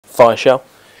FireShell.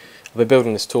 I've been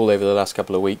building this tool over the last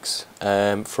couple of weeks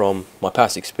from my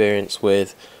past experience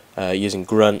with using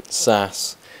Grunt,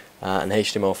 Sass and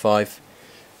HTML5.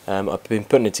 I've been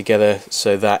putting it together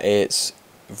so that it's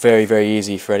very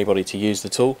easy for anybody to use the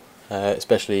tool,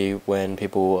 especially when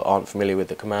people aren't familiar with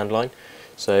the command line.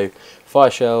 So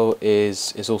FireShell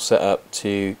is all set up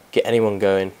to get anyone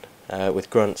going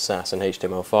with Grunt, Sass and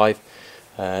HTML5,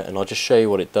 and I'll just show you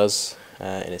what it does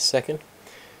in a second.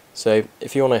 So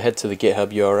if you want to head to the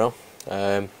GitHub URL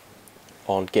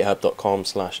on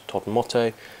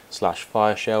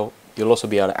github.com/toddmotto/FireShell, you'll also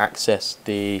be able to access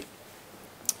the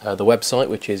website,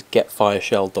 which is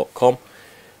getfireshell.com.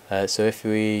 So if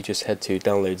we just head to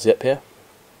download zip here,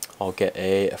 I'll get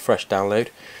a fresh download,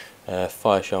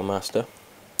 FireShell master,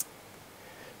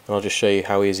 and I'll just show you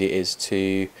how easy it is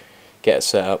to get it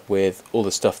set up with all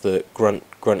the stuff that Grunt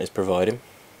is providing.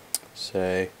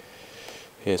 So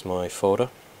here's my folder.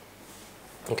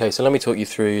 Okay, so let me talk you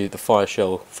through the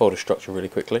FireShell folder structure really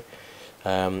quickly.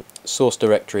 Source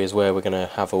directory is where we're going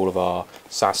to have all of our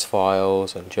Sass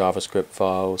files and JavaScript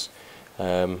files,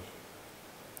 and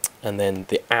then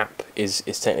the app is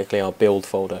technically our build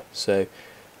folder. So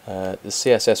the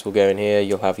CSS will go in here.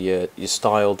 You'll have your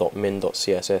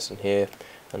style.min.css in here,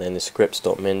 and then the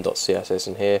scripts.min.css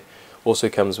in here. Also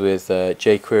comes with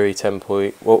jQuery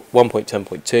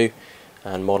 1.10.2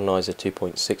 and Modernizer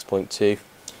 2.6.2.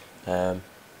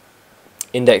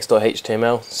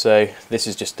 Index.html, so this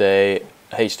is just a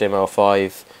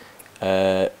HTML5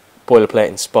 boilerplate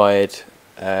inspired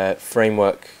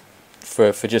framework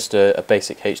for just a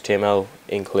basic HTML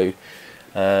include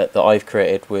that I've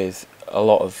created with a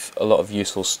lot of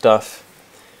useful stuff.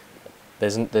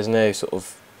 There's no sort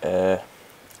of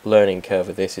learning curve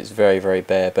with this. It's very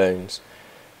bare bones,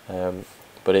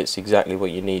 but it's exactly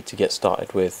what you need to get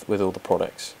started with all the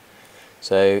products.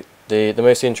 So the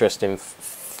most interesting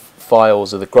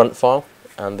files are the grunt file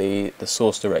and the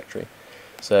source directory.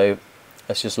 So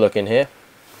let's just look in here.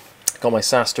 Got my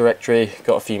Sass directory,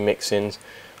 got a few mix-ins.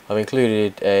 I've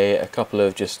included a couple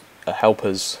of just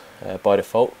helpers by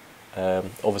default.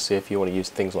 Obviously if you want to use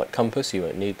things like Compass you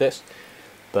won't need this,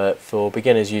 but for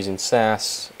beginners using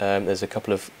Sass there's a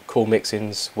couple of cool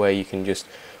mix-ins where you can just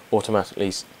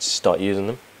automatically start using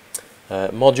them.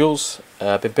 Modules,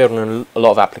 I've been building a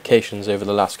lot of applications over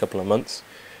the last couple of months,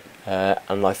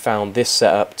 and I found this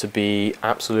setup to be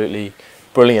absolutely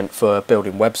brilliant for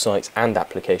building websites and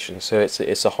applications. So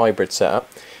it's a hybrid setup.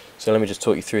 So let me just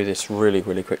talk you through this really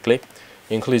quickly. It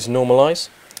includes normalize,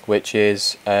 which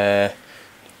is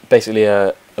basically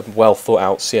a well thought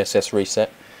out CSS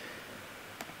reset.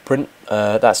 Print,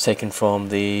 that's taken from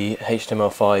the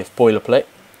HTML5 boilerplate,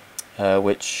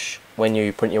 which when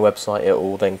you print your website it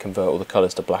will then convert all the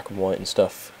colours to black and white and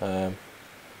stuff.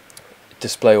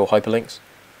 Display all hyperlinks.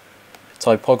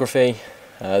 Typography,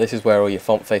 this is where all your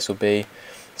font face will be.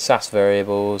 Sass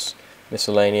variables,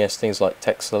 miscellaneous, things like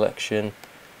text selection,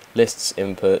 lists,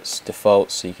 inputs,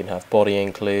 defaults, so you can have body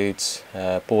includes,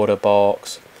 border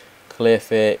box,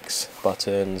 clearfix,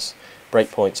 buttons,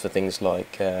 breakpoints for things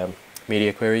like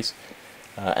media queries,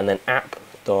 and then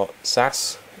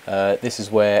app.sass. This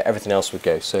is where everything else would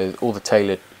go, so all the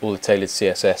tailored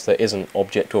CSS that isn't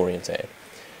object oriented.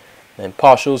 Then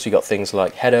partials, you got things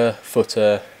like header,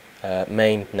 footer,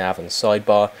 main, nav and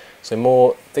sidebar. So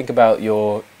more think about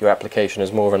your application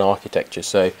as more of an architecture.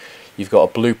 So you've got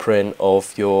a blueprint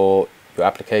of your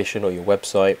application or your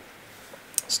website.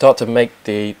 Start to make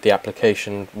the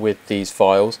application with these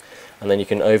files, and then you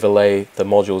can overlay the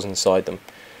modules inside them.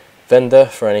 Vendor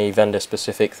for any vendor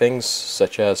specific things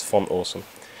such as font awesome,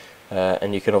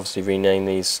 and you can obviously rename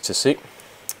these to suit.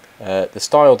 The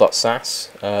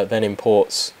style.sass then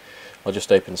imports. I'll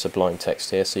just open Sublime Text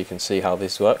here so you can see how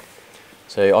this works.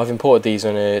 So I've imported these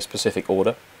in a specific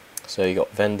order. So you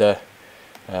got vendor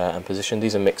and position.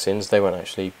 These are mix-ins. They won't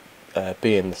actually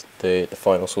be in the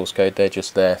final source code. They're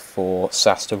just there for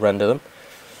Sass to render them.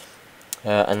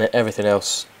 And then everything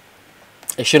else,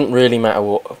 it shouldn't really matter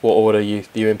what order you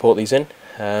import these in,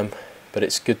 but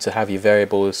it's good to have your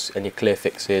variables and your clear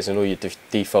fixes and all your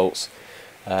defaults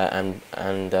and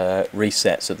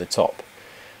resets at the top.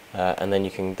 And then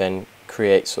you can then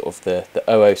create sort of the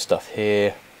OO stuff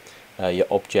here, your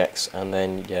objects, and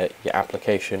then your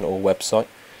application or website,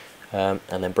 and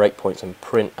then breakpoints and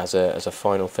print as a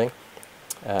final thing,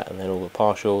 and then all the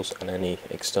partials and any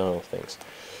external things.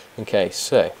 Okay,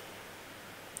 so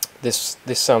this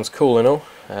sounds cool and all,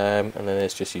 and then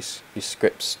there's just your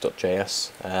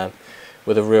scripts.js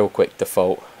with a real quick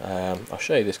default. I'll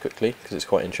show you this quickly because it's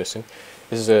quite interesting.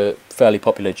 This is a fairly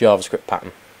popular JavaScript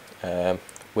pattern,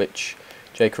 which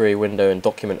jQuery window and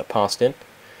document are passed in.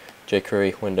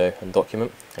 jQuery, window and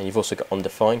document, and you've also got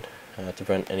undefined to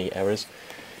prevent any errors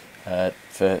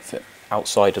for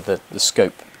outside of the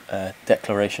scope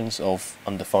declarations of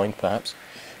undefined perhaps.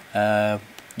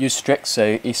 Use strict,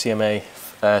 so ECMA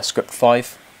script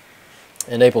 5.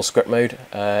 Enable script mode,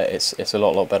 it's a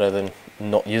lot better than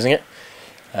not using it.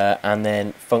 And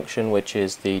then function, which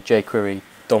is the jQuery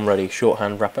DOM-ready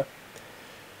shorthand wrapper.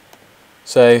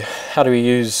 So how do we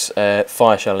use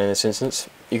FireShell in this instance?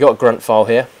 You've got a grunt file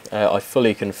here. I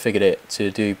fully configured it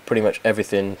to do pretty much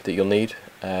everything that you'll need,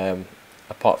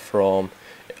 apart from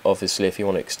obviously if you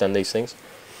want to extend these things.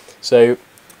 So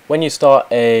when you start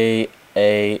a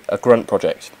grunt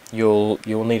project, you'll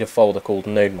need a folder called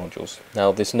node modules.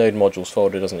 Now this node modules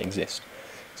folder doesn't exist,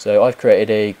 so I've created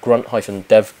a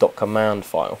grunt-dev.command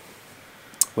file,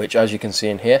 which, as you can see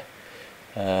in here,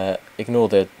 ignore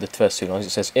the first two lines.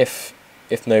 It says if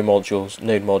node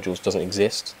modules doesn't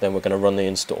exist, then we're going to run the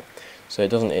install. So it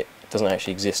doesn't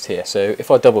actually exist here. So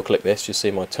if I double click this, you'll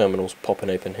see my terminal's popping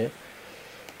open here.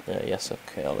 Yes,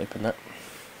 okay, I'll open that.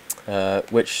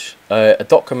 Which a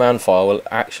 .command file will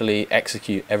actually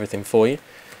execute everything for you.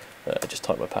 Just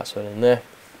type my password in there.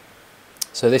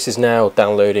 So this is now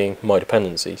downloading my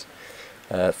dependencies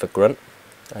for Grunt,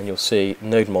 and you'll see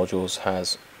node modules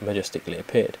has majestically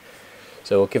appeared.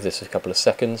 So we'll give this a couple of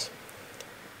seconds,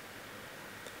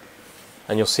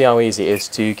 and you'll see how easy it is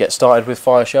to get started with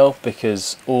FireShell,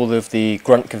 because all of the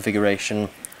Grunt configuration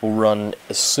will run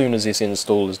as soon as this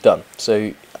install is done.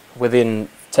 So within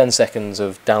 10 seconds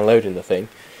of downloading the thing,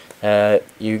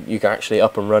 you can actually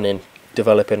up and running,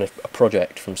 developing a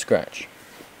project from scratch.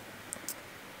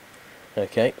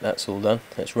 Okay, that's all done.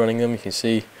 That's running them. You can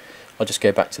see, I'll just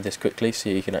go back to this quickly so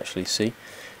you can actually see.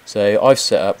 So I've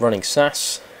set up running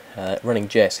Sass, running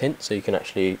JS hint, so you can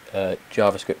actually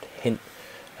JavaScript hint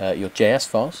your JS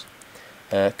files.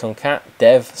 Concat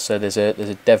dev, so there's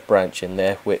a dev branch in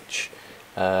there which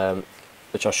I'll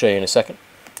show you in a second.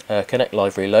 Connect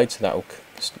live reload, so that will,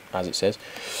 as it says,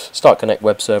 start connect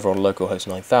web server on localhost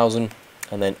 9000,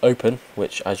 and then open,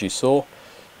 which, as you saw,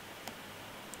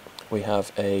 we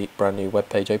have a brand new web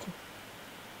page open.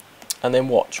 And then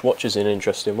watch is an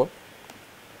interesting one.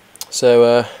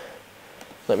 So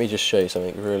let me just show you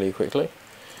something really quickly.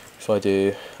 If I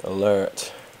do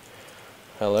alert,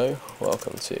 hello,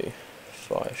 welcome to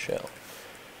FireShell,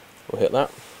 we'll hit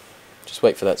that. Just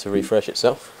wait for that to refresh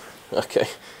itself. Okay.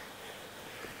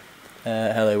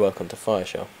 Hello, welcome to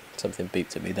FireShell. Something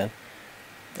beeped at me then.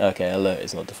 Okay, alert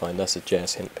is not defined. That's a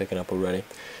JS hint picking up already.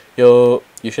 You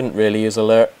shouldn't really use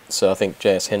alert, so I think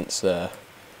JS hints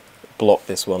block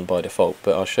this one by default.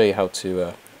 But I'll show you how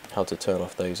to turn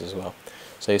off those as well.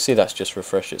 So you see that's just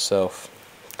refreshed itself.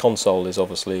 Console is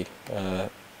obviously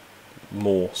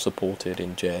more supported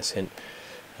in JS hint.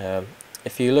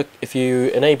 If you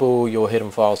enable your hidden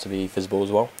files to be visible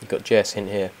as well, you've got JS hint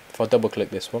here. If I double click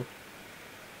this one,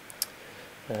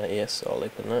 yes, I'll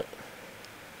open that.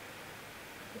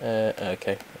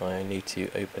 Okay, I need to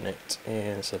open it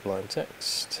in Sublime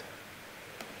Text.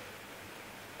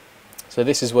 So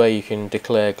this is where you can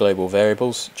declare global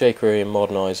variables. jQuery and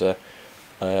Modernizer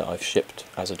I've shipped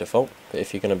as a default, but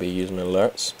if you're going to be using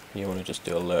alerts, you want to just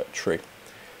do alert true.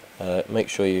 Make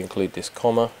sure you include this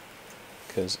comma,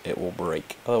 because it will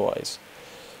break otherwise.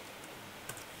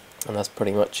 And that's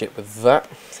pretty much it with that.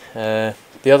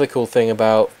 The other cool thing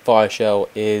about FireShell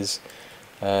is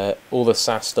all the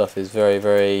Sass stuff is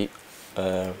very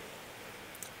I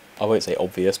won't say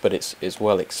obvious, but it's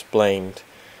well explained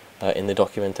in the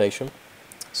documentation.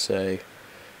 So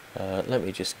let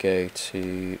me just go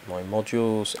to my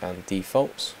modules and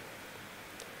defaults.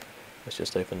 Let's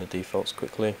just open the defaults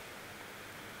quickly.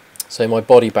 So my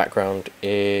body background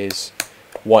is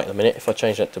white at the minute. If I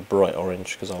change that to bright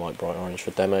orange, because I like bright orange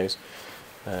for demos,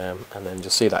 and then you'll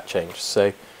see that change.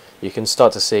 So you can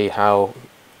start to see how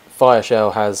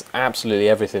FireShell has absolutely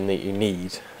everything that you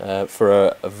need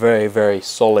for a very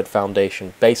solid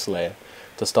foundation base layer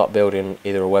to start building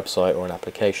either a website or an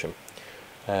application.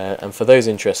 And for those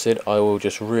interested, I will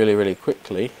just really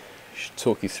quickly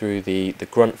talk you through the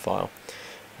grunt file.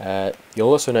 You'll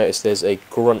also notice there's a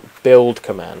grunt build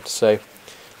command. So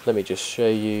let me just show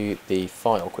you the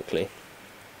file quickly.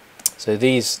 So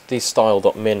these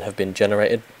style.min have been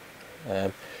generated.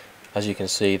 As you can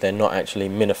see, they're not actually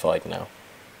minified now,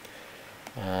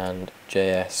 and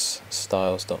JS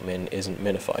styles.min isn't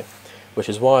minified, which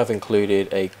is why I've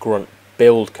included a grunt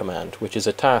build command, which is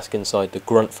a task inside the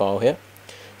grunt file here.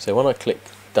 So when I click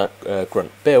that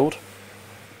grunt build,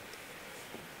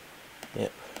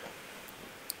 yep,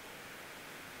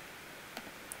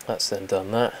 that's then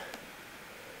done that.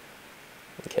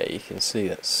 Okay, you can see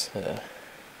that's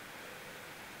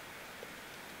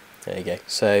There you go.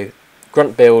 So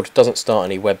Grunt Build doesn't start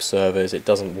any web servers, it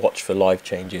doesn't watch for live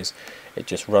changes, it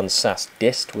just runs SAS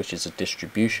dist, which is a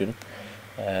distribution,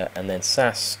 and then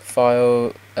SAS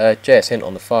file, JS hint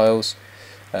on the files,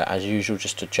 as usual,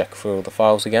 just to check for all the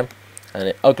files again, and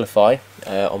it uglify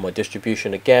on my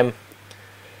distribution again.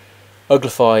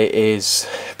 Uglify is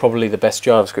probably the best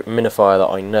JavaScript minifier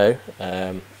that I know,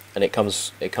 and it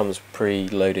comes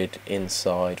pre-loaded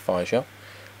inside FireShell.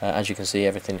 As you can see,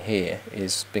 everything here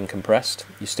is been compressed.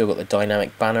 You've still got the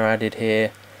dynamic banner added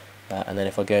here, and then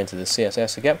if I go into the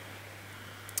CSS again,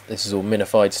 this is all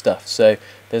minified stuff. So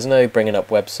there's no bringing up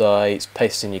websites,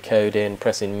 pasting your code in,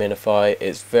 pressing minify.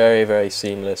 It's very, very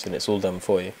seamless, and it's all done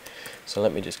for you. So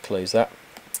let me just close that.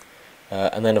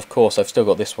 And then of course I've still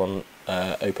got this one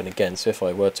open again, so if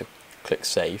I were to click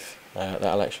save,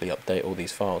 that'll actually update all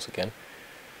these files again,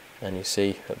 and you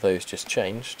see that those just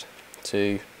changed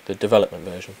to the development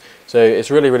version. So it's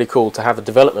really, really cool to have a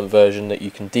development version that you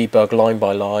can debug line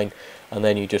by line, and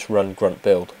then you just run Grunt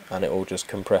Build and it will just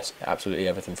compress absolutely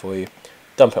everything for you,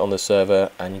 dump it on the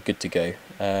server, and you're good to go.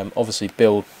 Obviously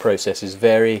build processes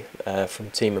vary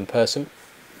from team and person.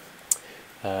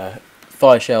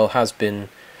 FireShell has been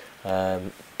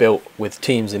built with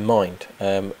teams in mind.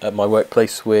 At my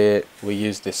workplace we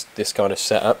use this kind of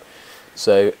setup,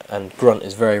 so, and Grunt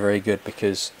is very, very good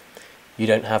because you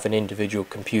don't have an individual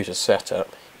computer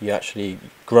setup. You actually,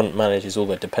 Grunt manages all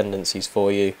the dependencies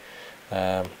for you.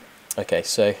 Okay,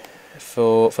 so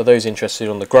for those interested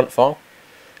on the Grunt file,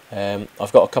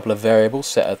 I've got a couple of variables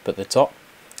set up at the top,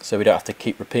 so we don't have to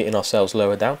keep repeating ourselves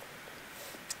lower down.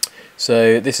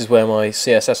 So this is where my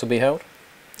CSS will be held,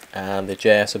 and the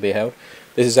JS will be held.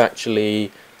 This is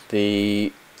actually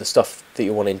the stuff that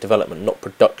you want in development, not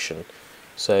production.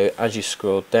 So as you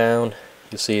scroll down,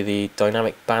 you'll see the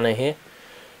dynamic banner here,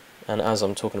 and as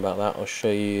I'm talking about that, I'll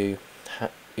show you.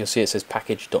 You'll see it says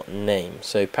package.name.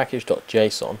 So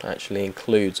package.json actually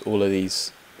includes all of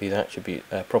these attribute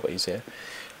properties here.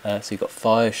 So you've got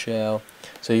FireShell.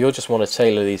 So you'll just want to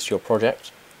tailor these to your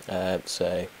project.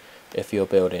 So if you're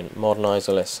building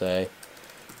Modernizer, let's say,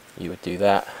 you would do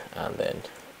that, and then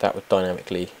that would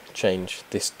dynamically change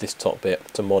this top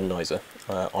bit to Modernizer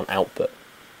on output.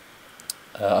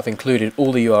 I've included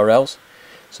all the URLs,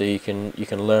 so you can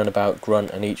learn about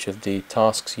Grunt and each of the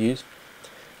tasks used.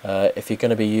 If you're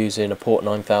going to be using a port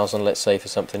 9000, let's say, for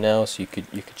something else, you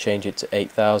could change it to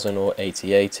 8000 or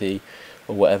 8080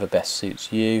 or whatever best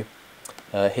suits you.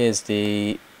 Here's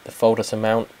the folder to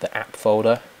mount, the app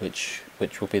folder, which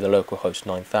will be the localhost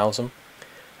 9000,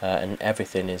 and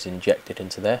everything is injected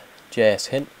into there. JS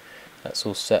hint, that's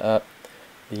all set up.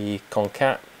 The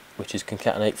concat, which is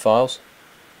concatenate files.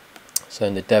 So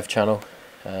in the dev channel,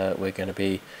 we're going to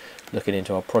be looking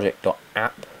into our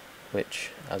project.app,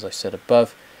 which, as I said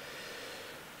above,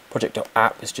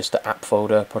 project.app is just the app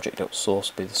folder,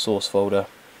 project.source will be the source folder,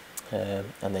 and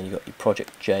then you've got your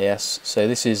project.js. So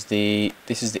this is the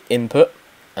input,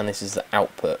 and this is the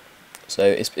output. So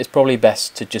it's probably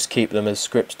best to just keep them as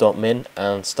scripts.min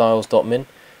and styles.min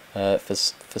for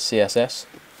CSS.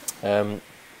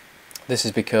 This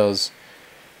is because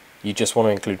you just want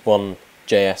to include one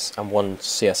JS and one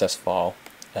CSS file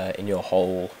in your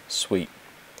whole suite.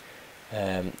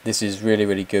 This is really,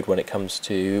 really good when it comes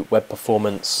to web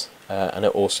performance, and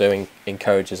it also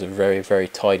encourages a very, very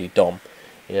tidy DOM.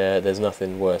 Yeah, there's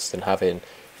nothing worse than having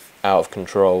out of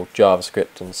control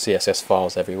JavaScript and CSS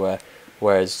files everywhere,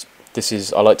 whereas this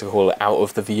is, I like to call it out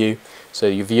of the view. So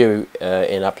your view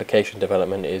in application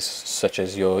development is such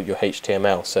as your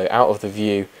HTML. So out of the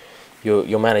view,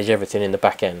 you'll manage everything in the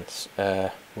back end.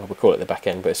 Well, we call it the back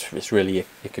end, but it's really your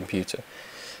computer.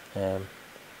 You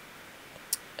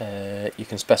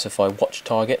can specify watch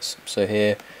targets. So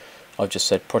here I've just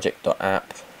said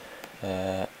project.app,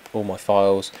 all my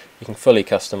files. You can fully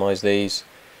customize these,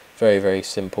 very, very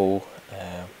simple.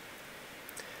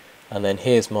 And then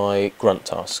here's my Grunt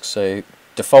task. So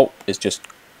default is just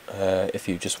if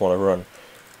you just want to run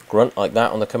Grunt like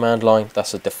that on the command line,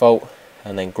 that's a default,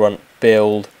 and then Grunt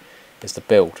Build is the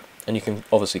build. And you can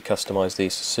obviously customize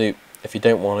these to suit. If you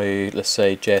don't want to, let's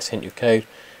say, JS hint your code,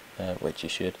 which you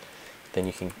should, then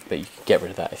you can get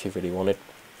rid of that if you really wanted.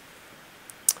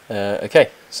 Okay,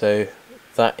 so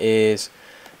that is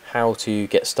how to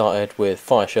get started with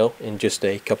FireShell in just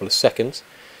a couple of seconds.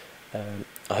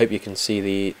 I hope you can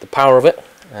see the power of it,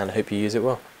 and I hope you use it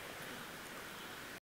well.